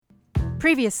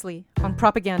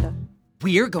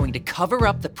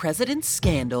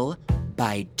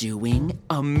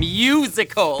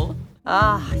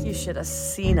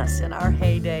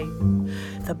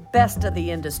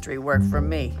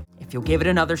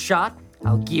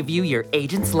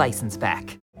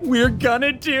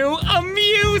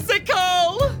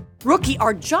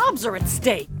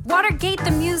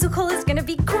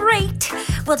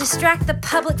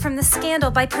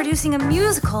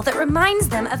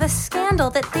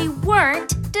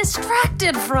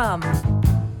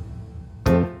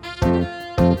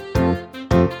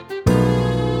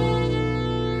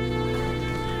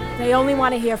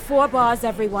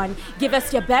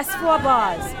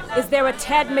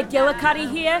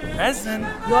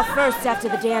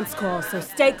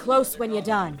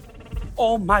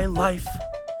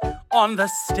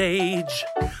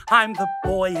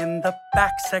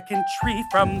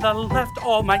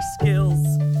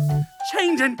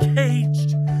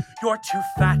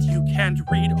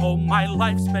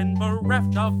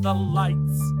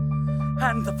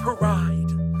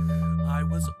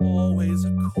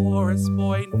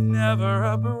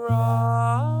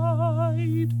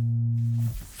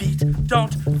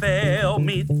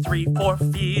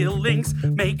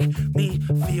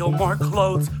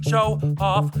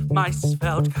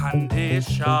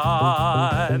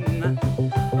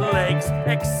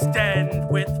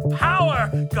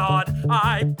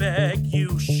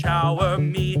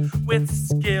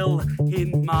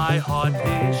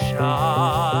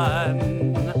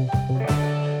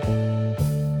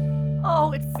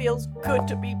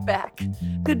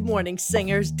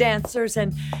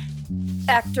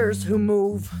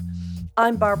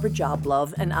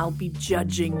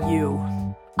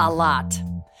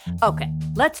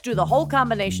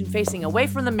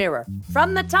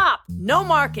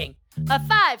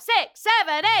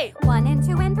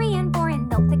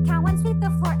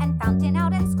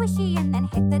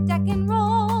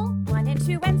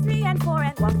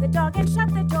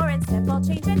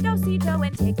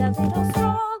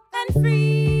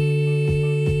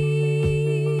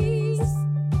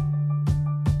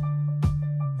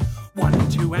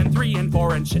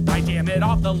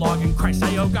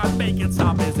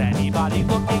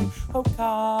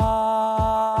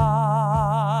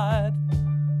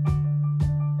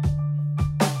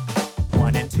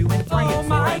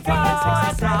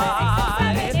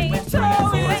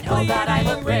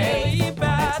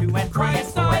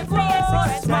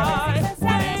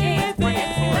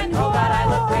and oh God, I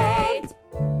look great.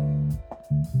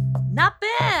 Not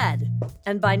bad.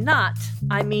 And by not,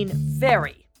 I mean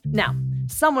very. Now,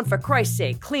 someone for Christ's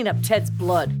sake, clean up Ted's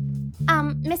blood.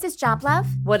 Mrs. Joblove?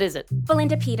 What is it?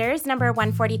 Belinda Peters, number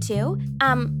 142.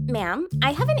 Ma'am,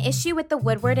 I have an issue with the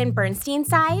Woodward and Bernstein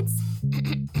sides.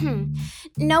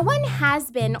 No one has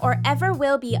been or ever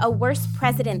will be a worse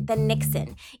president than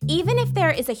Nixon, even if there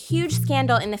is a huge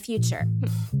scandal in the future.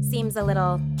 Seems a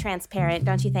little transparent,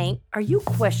 don't you think? Are you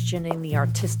questioning the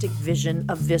artistic vision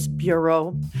of this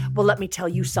bureau? Well, let me tell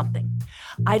you something.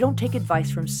 I don't take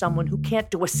advice from someone who can't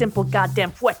do a simple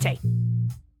goddamn fuete.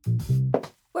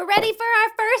 We're ready for our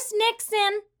first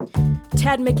Nixon.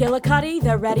 Ted McGillicuddy,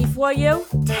 they're ready for you.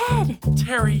 Ted,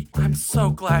 Terry, I'm so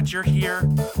glad you're here.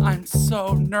 I'm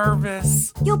so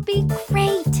nervous. you'll be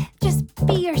great. Just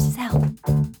be yourself.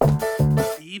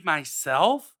 Be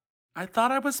myself? I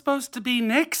thought I was supposed to be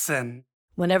Nixon.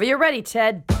 Whenever you're ready,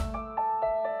 Ted.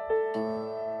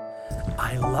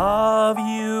 I love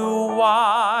you,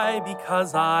 why?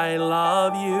 Because I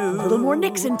love you. A little more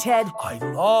Nixon, Ted. I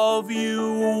love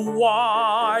you,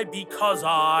 why? Because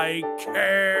I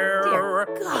care. Dear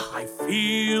God. I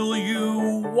feel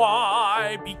you,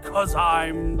 why? Because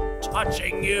I'm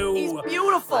touching you. He's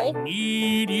beautiful. I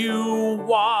need you,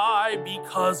 why?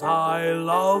 Because I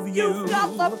love you. You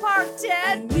got the part,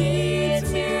 Ted.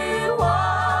 Needs you,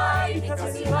 why?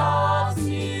 Because he loves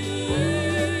you.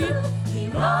 He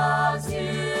loves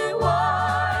you,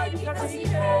 why? Because he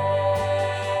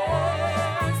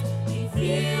cares. He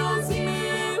feels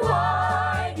you,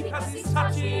 why? Because he's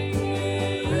touching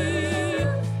you.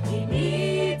 He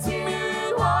needs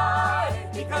you, why?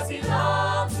 Because he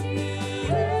loves you.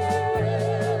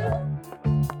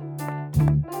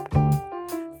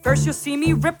 First you'll see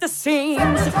me rip the seams,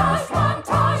 Sabotage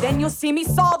montage. then you'll see me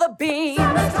saw the beams.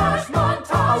 Sabotage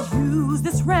montage. I'll use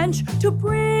this wrench to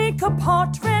break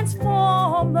apart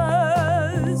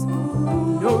transformers.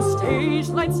 No stage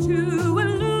lights to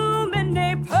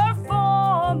illuminate performers.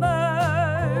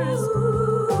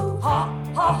 Ha,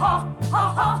 ha, ha, ha,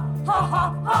 ha, ha,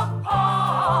 ha, ha, ha.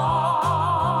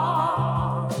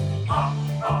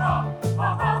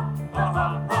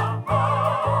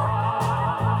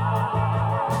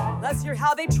 Let's hear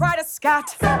how they try to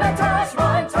scat. Sabotage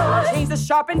montage. Change the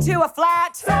sharp into a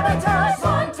flat. Sabotage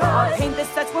montage. Paint the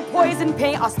sets with poison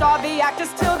paint. I'll starve the actors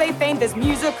till they faint. This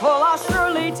musical I'll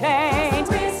surely taint.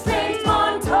 Restraint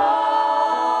montage.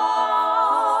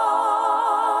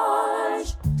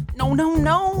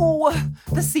 No.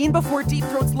 The scene before Deep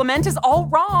Throat's lament is all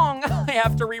wrong. I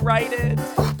have to rewrite it.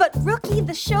 But Rookie,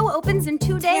 the show opens in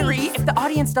 2 days. Terry, if the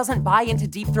audience doesn't buy into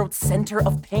Deep Throat's center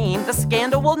of pain, the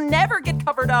scandal will never get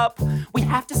covered up. We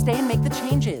have to stay and make the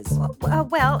changes.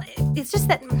 Well, it's just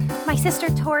that my sister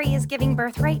Tori is giving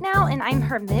birth right now, and I'm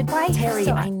her midwife. Terry,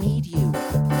 so I need you.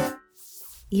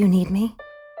 You need me?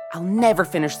 I'll never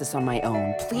finish this on my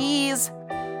own. Please.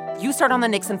 You start on the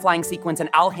Nixon flying sequence and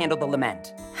I'll handle the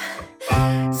lament.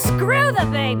 Screw the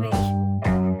baby!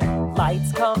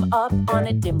 Lights come up on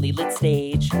a dimly lit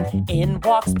stage. In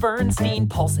walks Bernstein,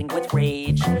 pulsing with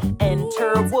rage.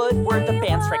 Enter Woodward, the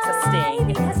band strikes a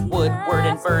sting. Woodward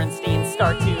and Bernstein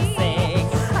start to sing.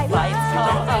 Lights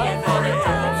come up on a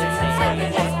dimly lit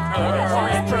stage. In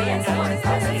walks Bernstein,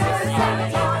 pulsing with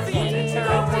rage. Enter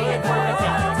Woodward, the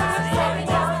band strikes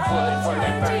a sting.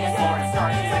 Woodward and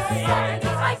Bernstein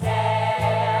start to sing.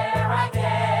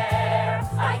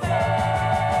 I care.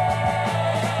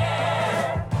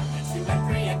 1 and 2 and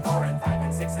 3 and 4 and 5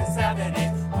 and 6 and 7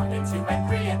 8. 1 and 2 and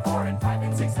 3 and 4 and 5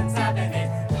 and 6 and 7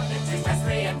 8. 1 and 2 stress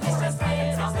 3 and 4 stress 5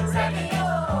 and 6 and 7 8.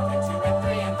 1 and 2 and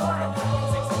 3 and 4 and 5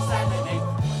 and 6 and 7 8.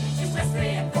 1 and 2 stress 3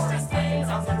 and 4 stress 5 and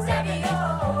 6 and 7 8.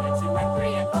 1 and 2 and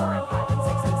 3 and 4 and 5 and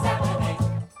 6 and 7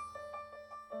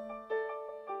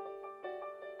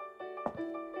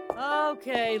 8.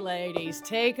 Okay, ladies,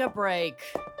 take a break.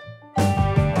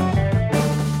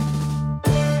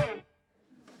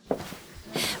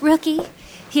 Rookie,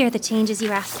 here are the changes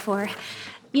you asked for.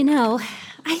 You know,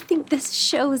 I think this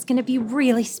show is going to be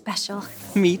really special.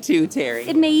 Me too, Terry.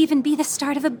 It may even be the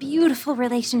start of a beautiful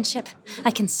relationship.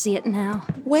 I can see it now.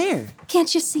 Where?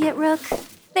 Can't you see it, Rook?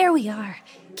 There we are,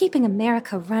 keeping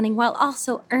America running while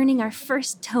also earning our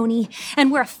first Tony,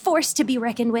 and we're a force to be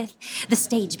reckoned with. The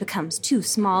stage becomes too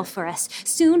small for us.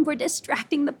 Soon we're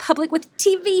distracting the public with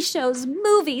TV shows,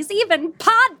 movies, even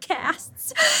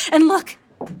podcasts. And look,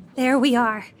 there we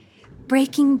are,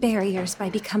 breaking barriers by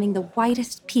becoming the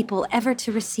whitest people ever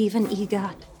to receive an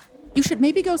EGOT. You should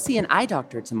maybe go see an eye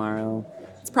doctor tomorrow.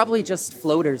 It's probably just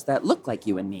floaters that look like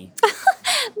you and me.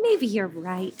 Maybe you're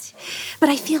right, but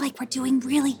I feel like we're doing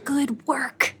really good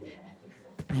work.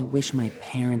 I wish my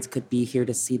parents could be here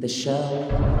to see the show.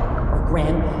 Or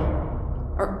Grandma.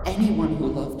 Or anyone who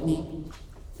loved me.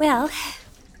 Well,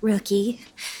 Rookie,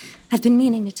 I've been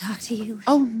meaning to talk to you.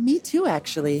 Oh, me too,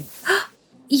 actually.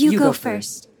 You go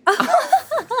first.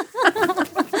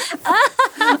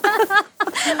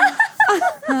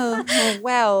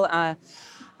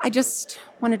 I just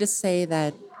wanted to say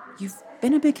that you've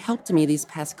been a big help to me these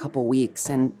past couple weeks,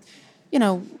 and,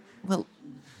 I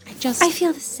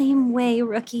feel the same way,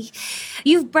 Rookie.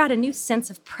 You've brought a new sense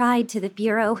of pride to the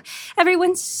Bureau.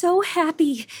 Everyone's so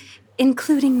happy,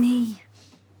 including me.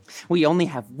 We only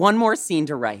have one more scene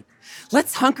to write.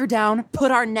 Let's hunker down,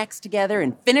 put our necks together,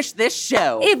 and finish this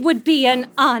show. It would be an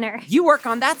honor. You work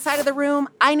on that side of the room.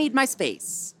 I need my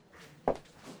space.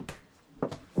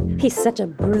 He's such a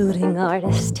brooding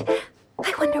artist.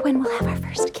 I wonder when we'll have our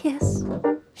first kiss.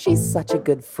 She's such a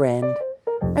good friend.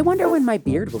 I wonder when my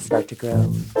beard will start to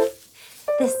grow.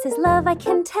 This is love, I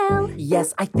can tell.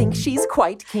 Yes, I think she's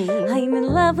quite keen. I'm in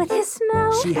love with his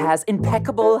smell. She has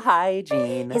impeccable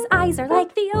hygiene. His eyes are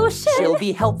like the ocean. She'll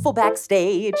be helpful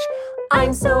backstage.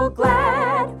 I'm so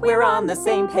glad we're on the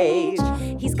same page.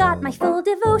 He's got my full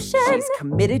devotion. She's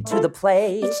committed to the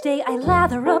play. Each day I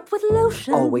lather up with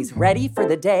lotion. Always ready for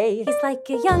the day. He's like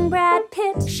a young Brad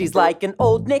Pitt. She's like an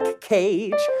old Nick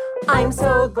Cage. I'm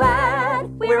so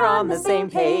glad we're on the same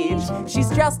page. She's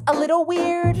just a little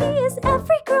weird. He is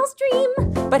every girl's dream.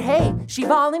 But hey, she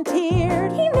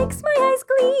volunteered. He makes my eyes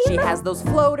gleam. She has those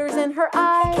floaters in her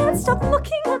eyes. Can't stop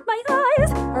looking at my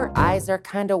eyes. Her eyes are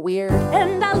kinda weird.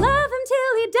 And I love him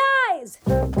till he dies.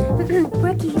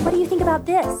 Rookie, what do you think about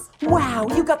this? Wow,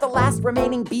 you got the last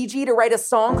remaining Bee Gee to write a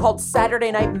song called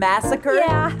Saturday Night Massacre?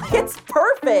 Yeah. It's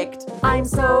perfect. I'm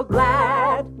so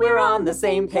glad we're on the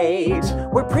same page.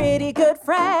 We're pretty good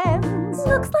friends.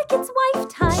 Looks like it's wife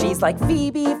time. She's like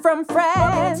Phoebe from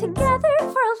Friends. We're together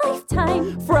for a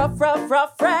lifetime. Friends.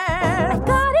 I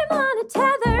got him on a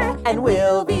tether. And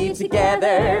we'll be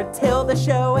together till the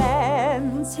show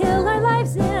ends. Till our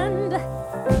lives end.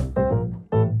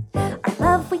 Our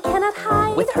love we cannot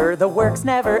hide. With her the work's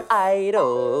never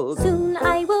idle. Soon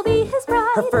I will be his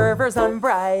bride. Her fervor's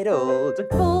unbridled.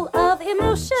 Full of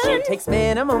emotion. She takes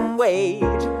minimum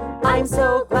wage. I'm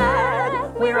so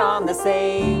glad we're on the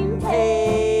same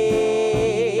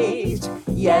page.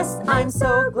 Yes, I'm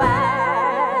so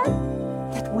glad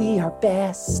that we are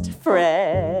best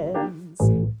friends.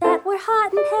 That we're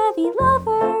hot and heavy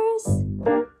lovers.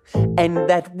 And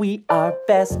that we are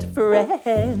best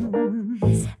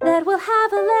friends. That we'll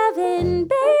have 11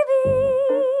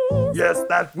 babies. Yes,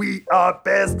 that we are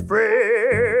best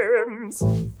friends.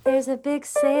 There's a big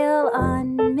sale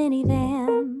on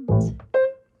minivans.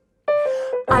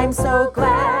 I'm so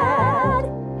glad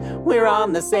we're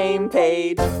on the same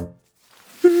page.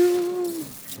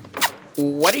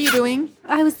 What are you doing?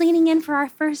 I was leaning in for our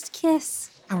first kiss.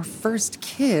 Our first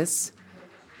kiss?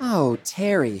 Oh,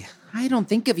 Terry, I don't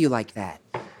think of you like that.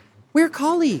 We're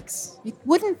colleagues. It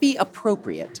wouldn't be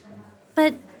appropriate.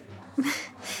 But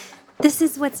this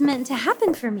is what's meant to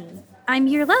happen for me. I'm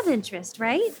your love interest,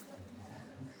 right?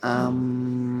 Well,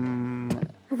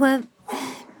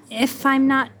 if I'm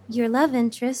not your love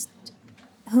interest,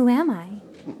 who am I?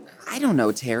 I don't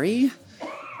know, Terry.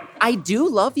 I do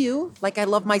love you, like I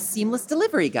love my seamless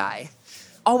delivery guy.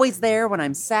 Always there when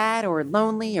I'm sad or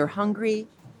lonely or hungry.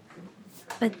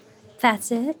 But that's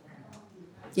it?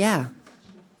 Yeah.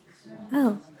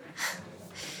 Oh.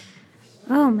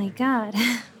 Oh my God.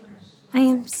 I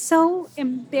am so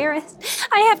embarrassed.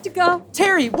 I have to go.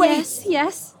 Terry, wait! Yes,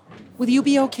 yes. Will you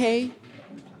be okay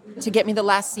to get me the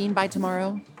last scene by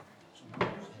tomorrow?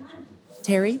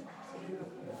 Terry?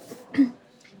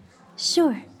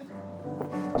 Sure.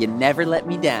 You never let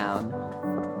me down.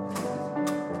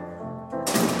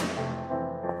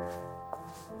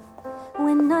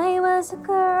 When I was a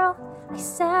girl, I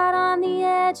sat on the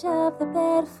edge of the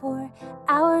bed for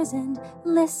hours and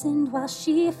listened while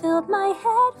she filled my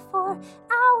head for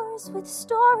hours with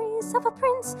stories of a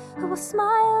prince who will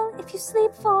smile if you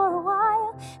sleep for a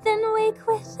while, then wake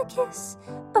with a kiss.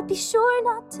 But be sure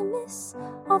not to miss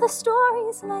all the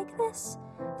stories like this,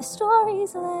 the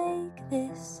stories like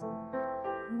this.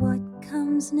 What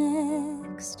comes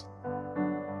next?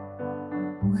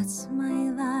 What's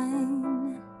my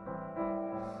line?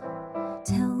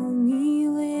 Tell me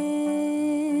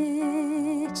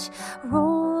which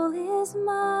role is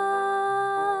mine.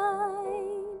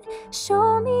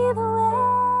 Show me the way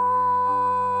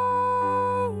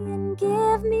and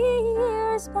give me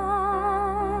years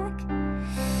back.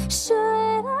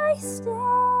 Should I stay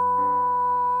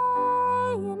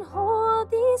and hold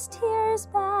these tears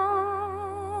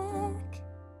back?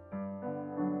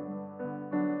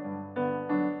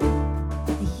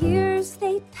 The years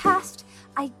they passed,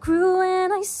 I grew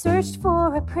and I searched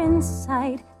for a prince.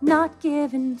 I'd not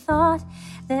given thought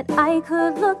that I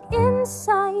could look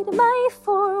inside my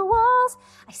four walls.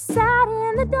 I sat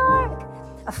in the dark,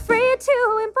 afraid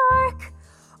to embark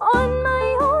on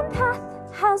my own path.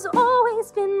 Has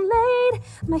always been laid,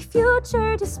 my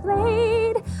future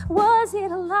displayed. Was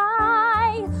it a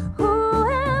lie? Who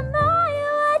am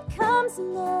I? What comes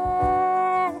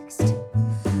next?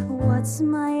 What's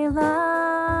my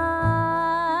line?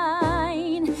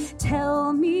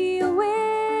 Tell me which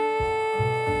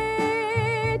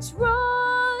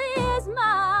role is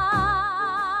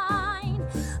mine.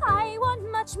 I want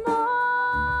much more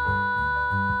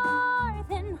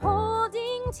than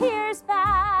holding tears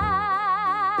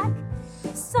back.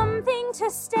 Something to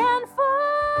stand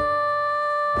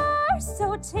for,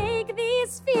 so take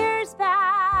these fears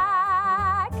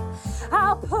back.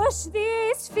 I'll push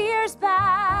these fears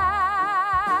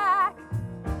back.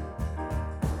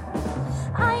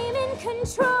 I'm in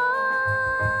control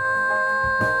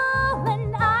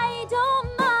and I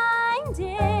don't mind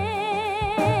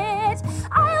it.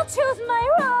 I'll choose my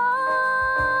role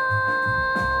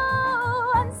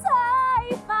once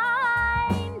I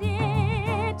find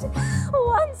it.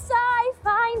 Once I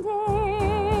find it.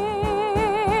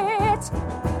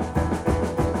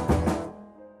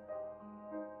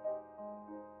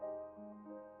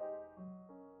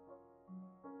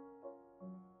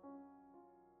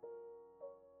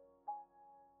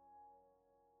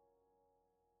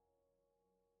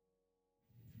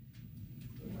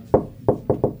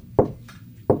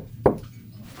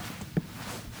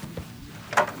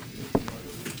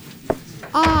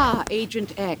 Ah,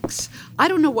 Agent X. I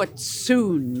don't know what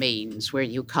soon means where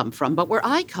you come from, but where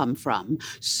I come from,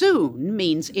 soon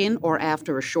means in or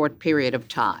after a short period of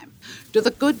time. Do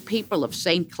the good people of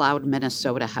St. Cloud,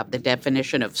 Minnesota have the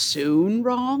definition of soon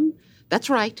wrong? That's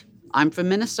right. I'm from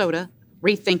Minnesota.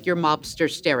 Rethink your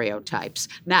mobster stereotypes.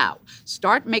 Now,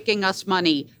 start making us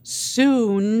money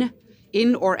soon,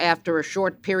 in or after a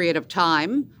short period of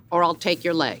time, or I'll take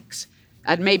your legs.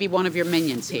 And maybe one of your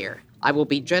minions here. I will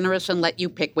be generous and let you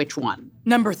pick which one.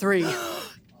 Number 3.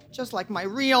 Just like my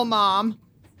real mom.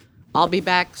 I'll be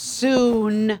back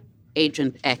soon.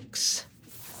 Agent X.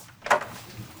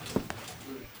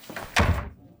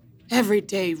 Every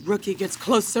day, Rookie gets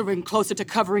closer and closer to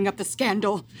covering up the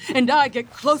scandal, and I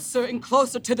get closer and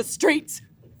closer to the streets.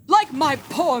 Like my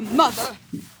poor mother.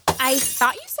 I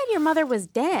thought you said your mother was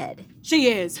dead. She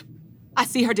is. I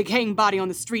see her decaying body on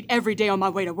the street every day on my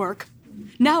way to work.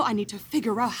 Now I need to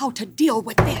figure out how to deal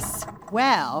with this.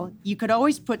 Well, you could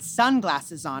always put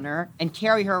sunglasses on her and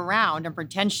carry her around and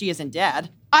pretend she isn't dead.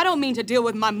 I don't mean to deal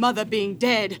with my mother being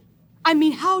dead. I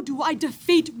mean, how do I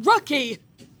defeat Rookie?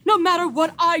 No matter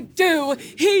what I do,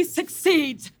 he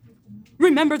succeeds.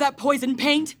 Remember that poison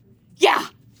paint? Yeah,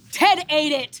 Ted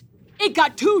ate it. It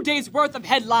got 2 days' worth of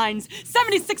headlines,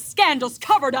 76 scandals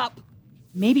covered up.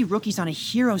 Maybe Rookie's on a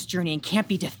hero's journey and can't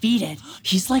be defeated.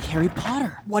 He's like Harry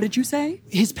Potter. What did you say?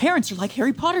 His parents are like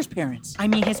Harry Potter's parents. I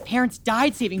mean, his parents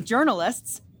died saving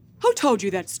journalists. Who told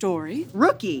you that story?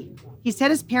 Rookie. He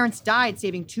said his parents died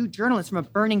saving 2 journalists from a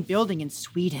burning building in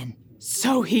Sweden.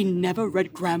 So he never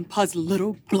read Grandpa's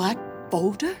little black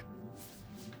folder?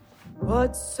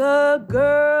 What's a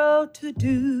girl to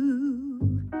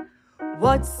do?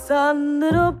 What's a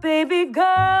little baby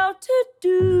girl to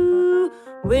do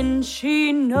when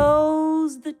she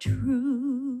knows the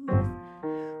truth?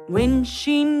 When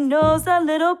she knows a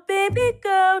little baby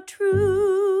girl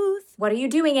truth. What are you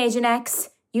doing, Agent X?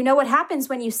 You know what happens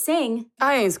when you sing.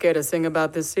 I ain't scared to sing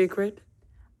about this secret.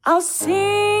 I'll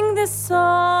sing this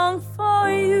song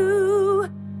for you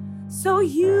so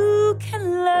you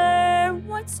can learn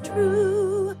what's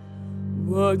true.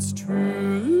 What's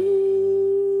true?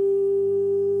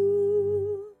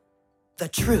 The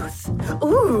truth.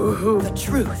 Ooh, The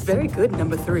truth. very good,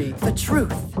 number 3. The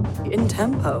truth. In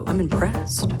tempo, I'm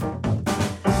impressed.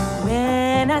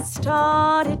 When I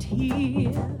started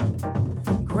here,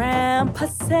 Grandpa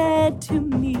said to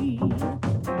me,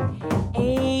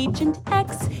 Agent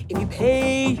X, if you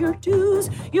pay your dues,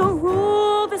 you'll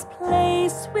rule this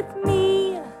place with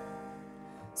me.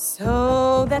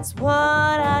 So that's what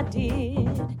I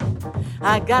did.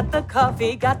 I got the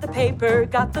coffee, got the paper,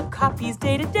 got the copies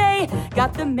day to day,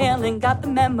 got the mailing, got the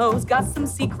memos, got some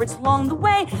secrets along the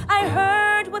way. I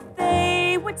heard what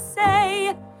they would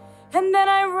say, and then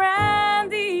I ran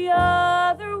the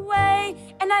other way,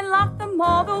 and I locked them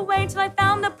all the way till I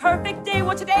found the perfect day.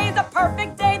 Well, today's the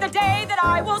perfect day, the day that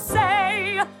I will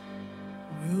say.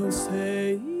 Will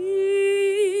say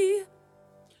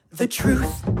the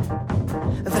truth.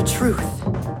 The truth.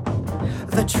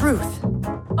 The truth.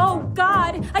 Oh,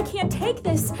 God, I can't take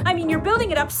this. I mean, you're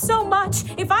building it up so much.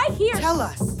 If I hear... Tell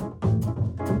us.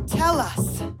 Tell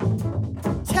us.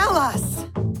 Tell us.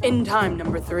 In time,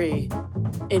 number 3.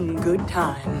 In good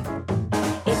time.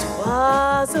 It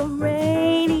was a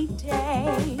rainy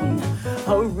day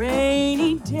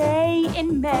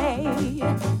in May.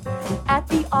 At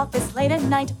the office late at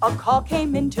night, a call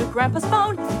came into Grandpa's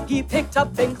phone. He picked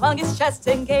up and clung his chest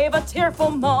and gave a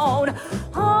tearful moan.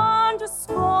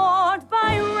 Underscored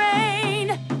by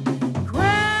rain,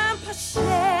 Grandpa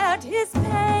shared his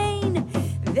pain.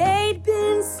 They'd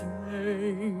been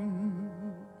slain.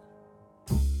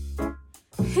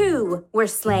 Who were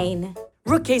slain?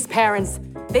 Rookie's parents.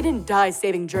 They didn't die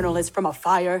saving journalists from a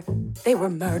fire. They were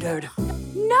murdered.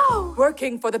 No!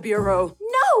 Working for the Bureau.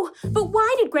 No! But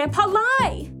why did Grandpa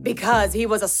lie? Because he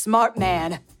was a smart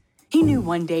man. He knew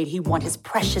one day he'd want his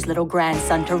precious little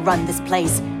grandson to run this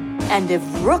place. And if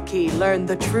Rookie learned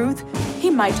the truth, he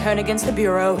might turn against the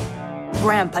Bureau.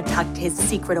 Grandpa tucked his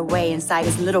secret away inside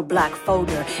his little black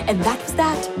folder, and that was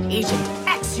that. Agent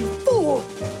X, you fool!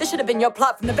 This should have been your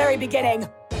plot from the very beginning.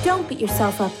 Don't beat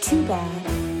yourself up too bad.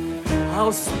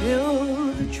 I'll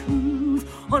spill the truth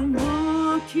on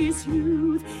Rookie's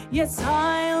youth. Yes,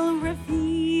 I'll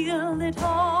reveal it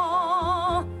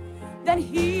all. That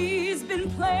he's been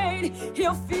played,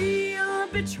 he'll feel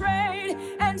betrayed,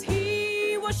 and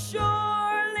he will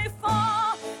surely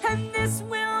fall. And this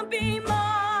will be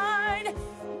mine.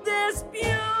 This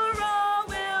bureau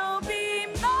will be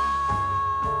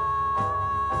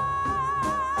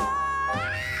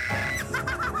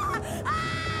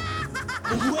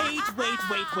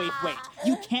Wait.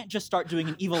 You can't just start doing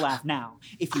an evil laugh now.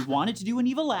 If you wanted to do an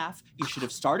evil laugh, you should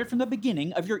have started from the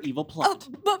beginning of your evil plot.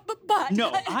 But...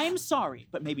 No, I'm sorry,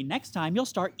 but maybe next time you'll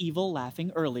start evil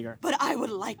laughing earlier. But I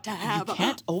would like to have... You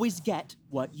can't always get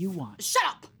what you want. Shut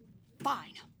up!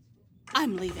 Fine.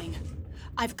 I'm leaving.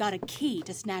 I've got a key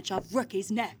to snatch off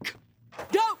Rookie's neck.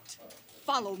 Don't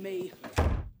follow me.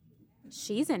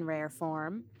 She's in rare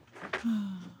form.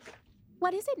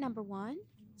 What is it, number 1?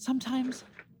 Sometimes...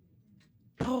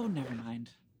 Oh, never mind.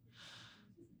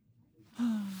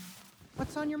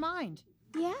 What's on your mind?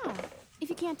 Yeah.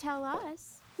 If you can't tell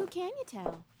us, who can you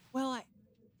tell? Well,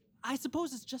 I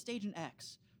suppose it's just Agent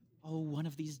X. Oh, one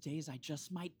of these days I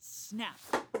just might snap.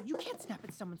 You can't snap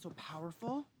at someone so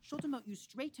powerful. She'll demote you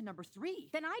straight to number 3.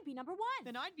 Then I'd be number 1.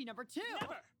 Then I'd be number 2.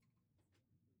 Never!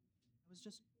 I was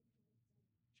just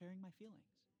sharing my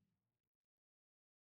feelings.